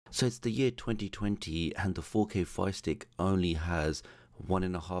So it's the year 2020 and the 4K Firestick only has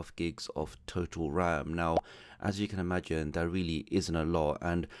 1.5 gigs of total RAM. Now, as you can imagine, that really isn't a lot,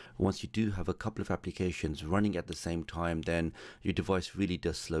 and once you do have a couple of applications running at the same time, then your device really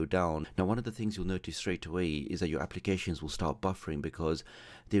does slow down. Now, one of the things you'll notice straight away is that your applications will start buffering because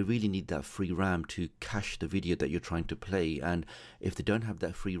they really need that free RAM to cache the video that you're trying to play, and if they don't have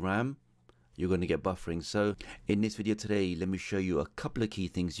that free RAM, you're going to get buffering. So in this video today, let me show you a couple of key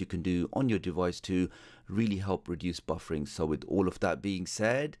things you can do on your device to really help reduce buffering. So with all of that being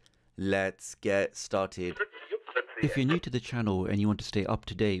said, let's get started. If you're new to the channel and you want to stay up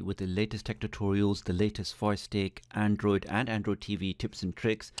to date with the latest tech tutorials, the latest Firestick, Android and Android TV tips and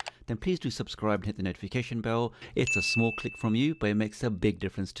tricks, then please do subscribe and hit the notification bell. It's a small click from you, but it makes a big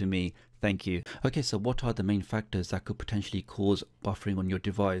difference to me. Thank you. Okay, so what are the main factors that could potentially cause buffering on your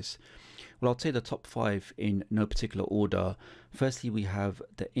device? Well, I'll say the top 5 in no particular order. Firstly, we have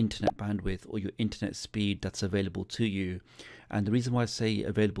the internet bandwidth or your internet speed that's available to you. And the reason why I say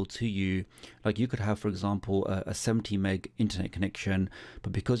available to you, like you could have, for example, a 70 meg internet connection,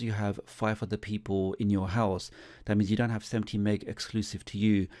 but because you have 5 other people in your house, that means you don't have 70 meg exclusive to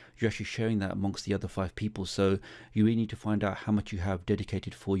you. You're actually sharing that amongst the other 5 people. So you really need to find out how much you have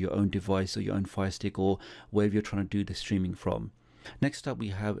dedicated for your own device or your own Firestick or wherever you're trying to do the streaming from. Next up, we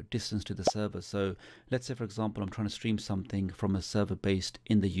have distance to the server. So let's say, for example, I'm trying to stream something from a server based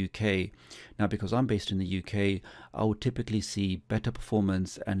in the UK. Now, because I'm based in the UK, I would typically see better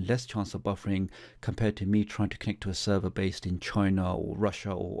performance and less chance of buffering compared to me trying to connect to a server based in China or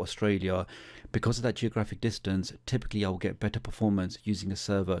Russia or Australia. Because of that geographic distance, typically I will get better performance using a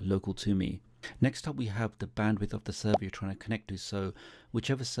server local to me. Next up, we have the bandwidth of the server you're trying to connect to. So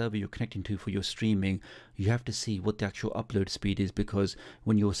whichever server you're connecting to for your streaming, you have to see what the actual upload speed is, because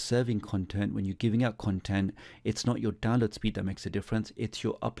when you're serving content, when you're giving out content, it's not your download speed that makes a difference, it's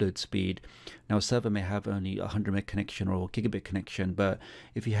your upload speed. Now, a server may have only a 100 meg connection or a gigabit connection, but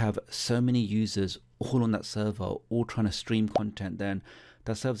if you have so many users all on that server, all trying to stream content, then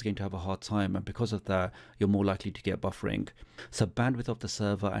that server is going to have a hard time, and because of that, you're more likely to get buffering. So bandwidth of the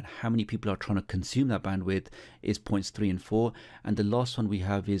server and how many people are trying to consume that bandwidth is points 3 and 4. And the last one we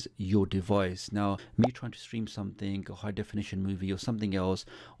have is your device. Now, me trying to stream something, a high definition movie or something else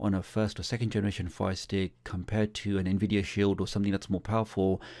on a first or second generation Firestick compared to an Nvidia Shield or something that's more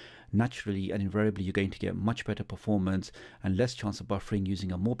powerful, naturally and invariably you're going to get much better performance and less chance of buffering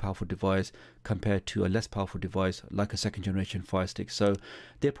using a more powerful device compared to a less powerful device like a second generation Firestick. So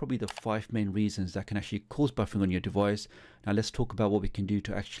they're probably the 5 main reasons that can actually cause buffering on your device. Now let's talk about what we can do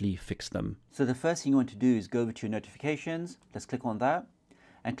to actually fix them. So the first thing you want to do is go over to your notifications. Let's click on that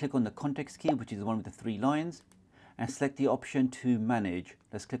and click on the context key, which is the one with the 3 lines, and select the option to manage.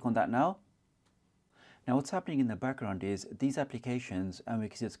 Let's click on that now. Now what's happening in the background is these applications, and we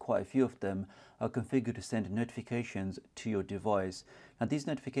can see there's quite a few of them, are configured to send notifications to your device. Now these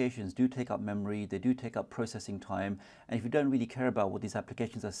notifications do take up memory, they do take up processing time, and if you don't really care about what these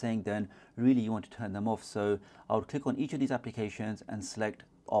applications are saying, then really you want to turn them off. So I would click on each of these applications and select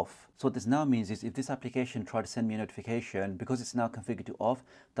off. So what this now means is if this application tried to send me a notification, because it's now configured to off,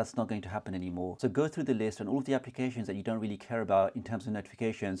 that's not going to happen anymore. So go through the list and all of the applications that you don't really care about in terms of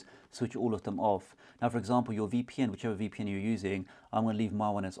notifications, switch all of them off. Now, for example, your VPN, whichever VPN you're using, I'm going to leave my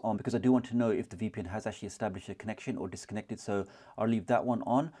one as on because I do want to know if the VPN has actually established a connection or disconnected. So I'll leave that one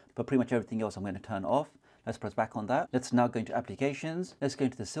on, but pretty much everything else I'm going to turn off. Let's press back on that. Let's now go into applications. Let's go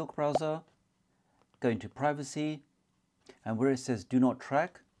into the Silk browser, go into privacy, and where it says do not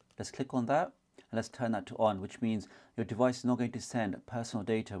track, let's click on that and let's turn that to on, which means your device is not going to send personal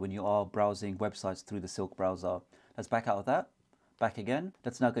data when you are browsing websites through the Silk browser. Let's back out of that, back again.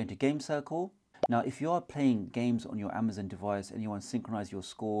 Let's now go into Game Circle. Now, if you are playing games on your Amazon device and you want to synchronize your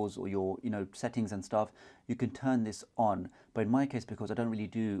scores or your settings and stuff, you can turn this on. But in my case, because I don't really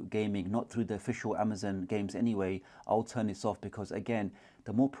do gaming, not through the official Amazon games anyway, I'll turn this off because, again,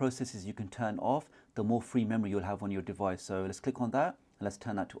 the more processes you can turn off, the more free memory you'll have on your device. So let's click on that and let's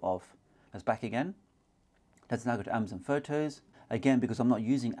turn that to off. Let's back again. Let's now go to Amazon Photos. Again, because I'm not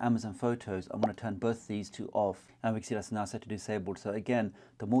using Amazon Photos, I'm going to turn both these to off. And we can see that's now set to disabled. So again,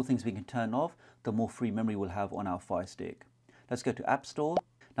 the more things we can turn off, the more free memory we'll have on our Firestick. Let's go to App Store.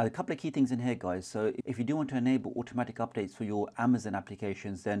 Now, a couple of key things in here, guys. So if you do want to enable automatic updates for your Amazon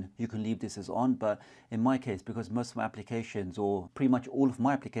applications, then you can leave this as on. But in my case, because most of my applications, or pretty much all of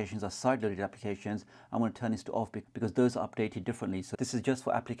my applications, are side-loaded applications, I'm going to turn this to off because those are updated differently. So this is just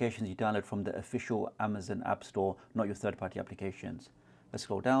for applications you download from the official Amazon App Store, not your third-party applications. Let's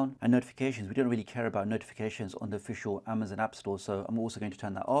scroll down. And notifications, we don't really care about notifications on the official Amazon App Store, so I'm also going to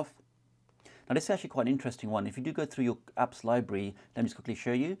turn that off. Now this is actually quite an interesting one. If you do go through your apps library, let me just quickly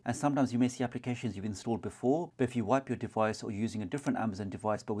show you. And sometimes you may see applications you've installed before, but if you wipe your device or you're using a different Amazon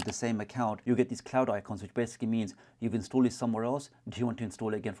device but with the same account, you'll get these cloud icons, which basically means you've installed it somewhere else. Do you want to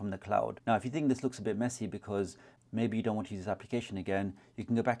install it again from the cloud? Now if you think this looks a bit messy because maybe you don't want to use this application again, you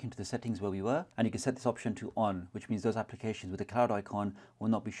can go back into the settings where we were and you can set this option to on, which means those applications with the cloud icon will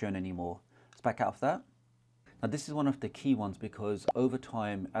not be shown anymore. Let's back out of that. Now this is one of the key ones because over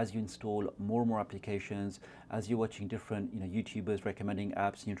time, as you install more and more applications, as you're watching different YouTubers recommending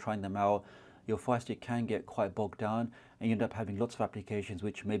apps and you're trying them out, your Firestick can get quite bogged down and you end up having lots of applications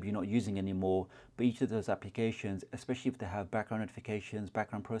which maybe you're not using anymore. But each of those applications, especially if they have background notifications,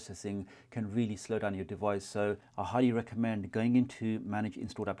 background processing, can really slow down your device. So I highly recommend going into manage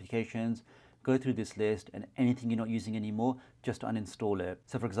installed applications, go through this list, and anything you're not using anymore, just uninstall it.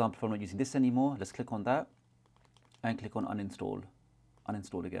 So for example, if I'm not using this anymore, let's click on that and click on uninstall.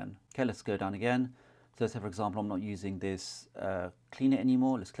 Uninstall again. Okay, let's go down again. So say for example, I'm not using this cleaner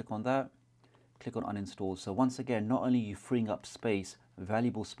anymore. Let's click on that. Click on uninstall. So once again, not only are you freeing up space,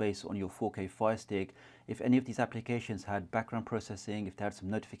 valuable space on your 4K Firestick, if any of these applications had background processing, if they had some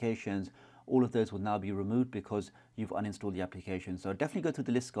notifications, all of those will now be removed because you've uninstalled the application. So definitely go through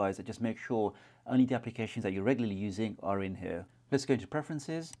the list, guys, and just make sure only the applications that you're regularly using are in here. Let's go into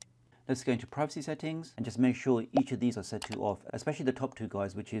preferences. Let's go into privacy settings and just make sure each of these are set to off, especially the top two,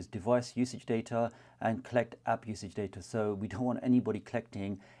 guys, which is device usage data and collect app usage data. So we don't want anybody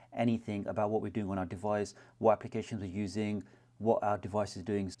collecting anything about what we're doing on our device, what applications we're using, what our device is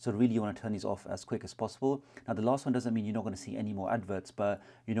doing. So really you want to turn these off as quick as possible. Now the last one doesn't mean you're not going to see any more adverts, but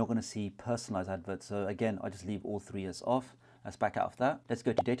you're not going to see personalized adverts. So again, I just leave all three as off. Let's back out of that. Let's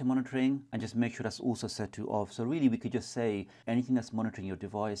go to data monitoring and just make sure that's also set to off. So really we could just say anything that's monitoring your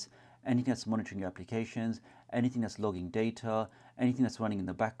device, anything that's monitoring your applications, anything that's logging data, anything that's running in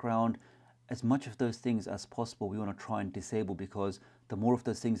the background, as much of those things as possible we want to try and disable, because the more of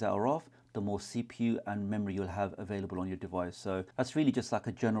those things that are off, the more CPU and memory you'll have available on your device. So that's really just like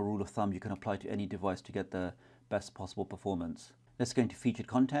a general rule of thumb you can apply to any device to get the best possible performance. Let's go into featured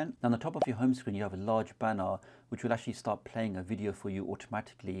content. Now on the top of your home screen you have a large banner which will actually start playing a video for you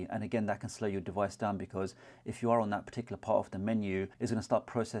automatically, and again that can slow your device down because if you are on that particular part of the menu, it's going to start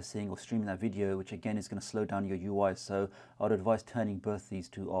processing or streaming that video, which again is going to slow down your UI. So I would advise turning both these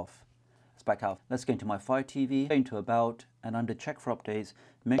two off. Let's back out. Let's go into my Fire TV, go into about, and under check for updates,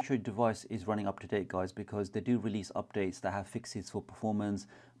 make sure your device is running up to date, guys, because they do release updates that have fixes for performance,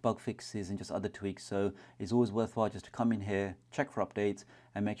 bug fixes and just other tweaks. So it's always worthwhile just to come in here, check for updates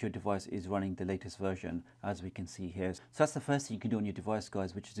and make sure your device is running the latest version, as we can see here. So that's the first thing you can do on your device,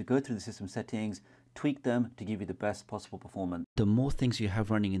 guys, which is to go through the system settings, tweak them to give you the best possible performance. The more things you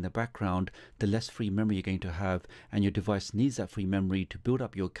have running in the background, the less free memory you're going to have, and your device needs that free memory to build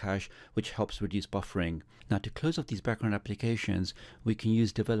up your cache, which helps reduce buffering. Now to close off these background applications, we can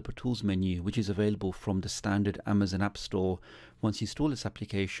use Developer Tools menu, which is available from the standard Amazon App Store. Once you install this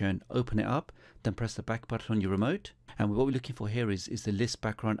application, open it up, then press the back button on your remote. And what we're looking for here is the list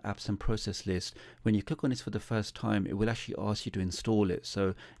background apps and process list. When you click on this for the first time, it will actually ask you to install it.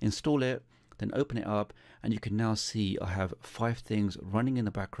 So install it, then open it up, and you can now see I have 5 things running in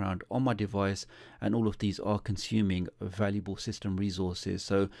the background on my device, and all of these are consuming valuable system resources.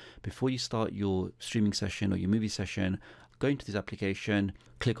 So before you start your streaming session or your movie session, go into this application,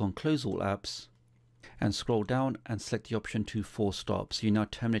 click on close all apps, and scroll down and select the option to force stop. So you're now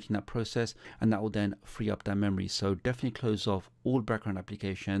terminating that process, and that will then free up that memory. So definitely close off all background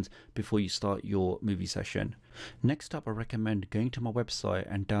applications before you start your movie session. Next up, I recommend going to my website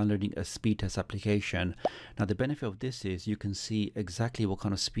and downloading a speed test application. Now the benefit of this is you can see exactly what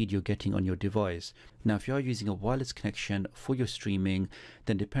kind of speed you're getting on your device. Now if you are using a wireless connection for your streaming,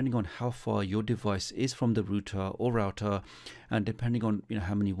 then depending on how far your device is from the router or router, and depending on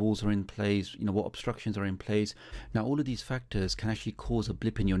how many walls are in place, what obstructions are in place, now all of these factors can actually cause a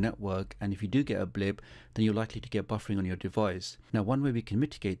blip in your network, and if you do get a blip, then you're likely to get buffering on your device. Now one way we can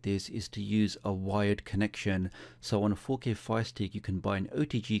mitigate this is to use a wired connection. So on a 4K Firestick you can buy an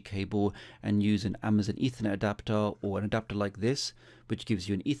OTG cable and use an Amazon Ethernet adapter or an adapter like this, which gives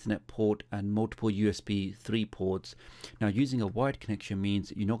you an Ethernet port and multiple USB 3 ports. Now using a wired connection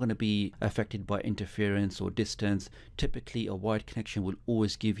means you're not going to be affected by interference or distance. Typically a wired connection will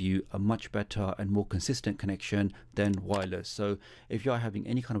always give you a much better and more consistent connection than wireless. So if you are having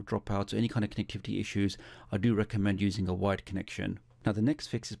any kind of dropouts or any kind of connectivity issues, I do recommend using a wired connection. Now the next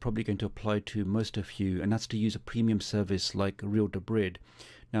fix is probably going to apply to most of you, and that's to use a premium service like Real Debrid.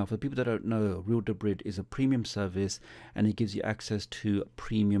 Now, for people that don't know, Real-Debrid is a premium service and it gives you access to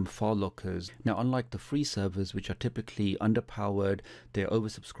premium file lockers. Now, unlike the free servers, which are typically underpowered, they're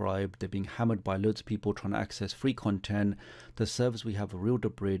oversubscribed, they're being hammered by loads of people trying to access free content, the servers we have at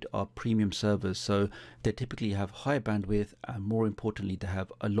Real-Debrid are premium servers. So they typically have higher bandwidth and more importantly, they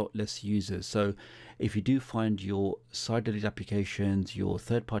have a lot less users. So if you do find your side-loaded applications, your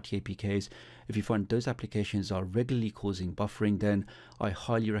third-party APKs, if you find those applications are regularly causing buffering, then I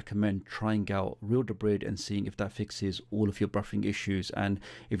highly recommend trying out Real-Debrid and seeing if that fixes all of your buffering issues. And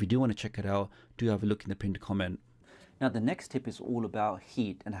if you do want to check it out, do have a look in the pinned comment. Now the next tip is all about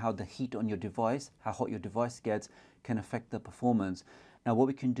heat and how the heat on your device, how hot your device gets, can affect the performance. Now what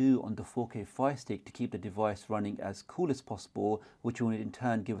we can do on the 4K Firestick to keep the device running as cool as possible, which will in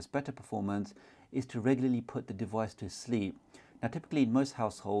turn give us better performance, is to regularly put the device to sleep. Now typically in most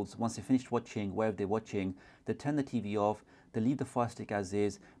households, once they finish watching wherever they're watching, they turn the TV off, they leave the Firestick as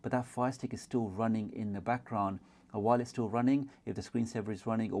is, but that Firestick is still running in the background. And while it's still running, if the screensaver is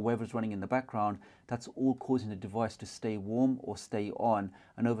running or whatever is running in the background, that's all causing the device to stay warm or stay on.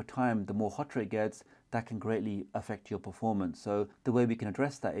 And over time, the more hotter it gets, that can greatly affect your performance. So the way we can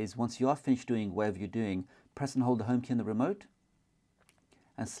address that is once you are finished doing whatever you're doing, press and hold the home key on the remote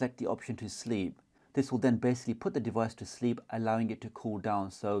and select the option to sleep. This will then basically put the device to sleep, allowing it to cool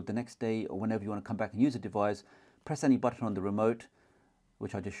down. So the next day or whenever you want to come back and use the device, press any button on the remote,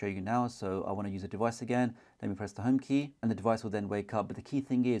 which I'll just show you now. So I want to use the device again, then we press the home key and the device will then wake up. But the key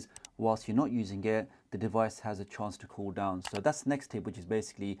thing is, whilst you're not using it, the device has a chance to cool down. So that's the next tip, which is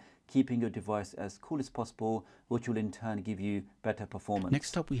basically keeping your device as cool as possible, which will in turn give you better performance.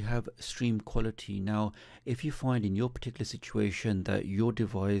 Next up, we have stream quality. Now, if you find in your particular situation that your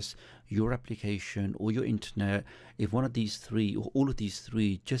device, your application or your internet, if one of these three or all of these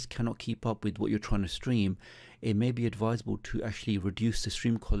three just cannot keep up with what you're trying to stream, it may be advisable to actually reduce the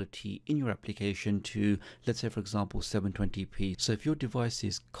stream quality in your application to, let's say for example, 720p. So if your device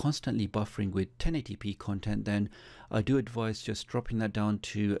is constantly buffering with 1080p content, then I do advise just dropping that down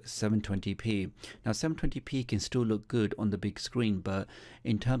to 720p. Now 720p can still look good on the big screen, but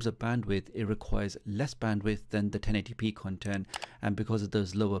in terms of bandwidth, it requires less bandwidth than the 1080p content, and because of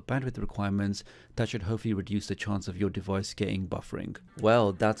those lower bandwidth requirements, that should hopefully reduce the chance of your device getting buffering.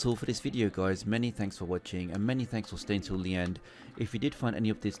 Well, that's all for this video guys. Many thanks for watching and many thanks for staying till the end. If you did find any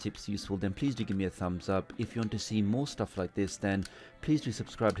of these tips useful, then please do give me a thumbs up. If you want to see more stuff like this, then please do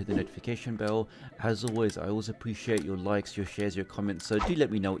subscribe to the notification bell. As always, I always appreciate your likes, your shares, your comments, so do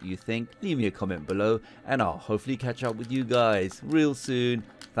let me know what you think. Leave me a comment below and I'll hopefully catch up with you guys real soon.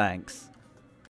 Thanks.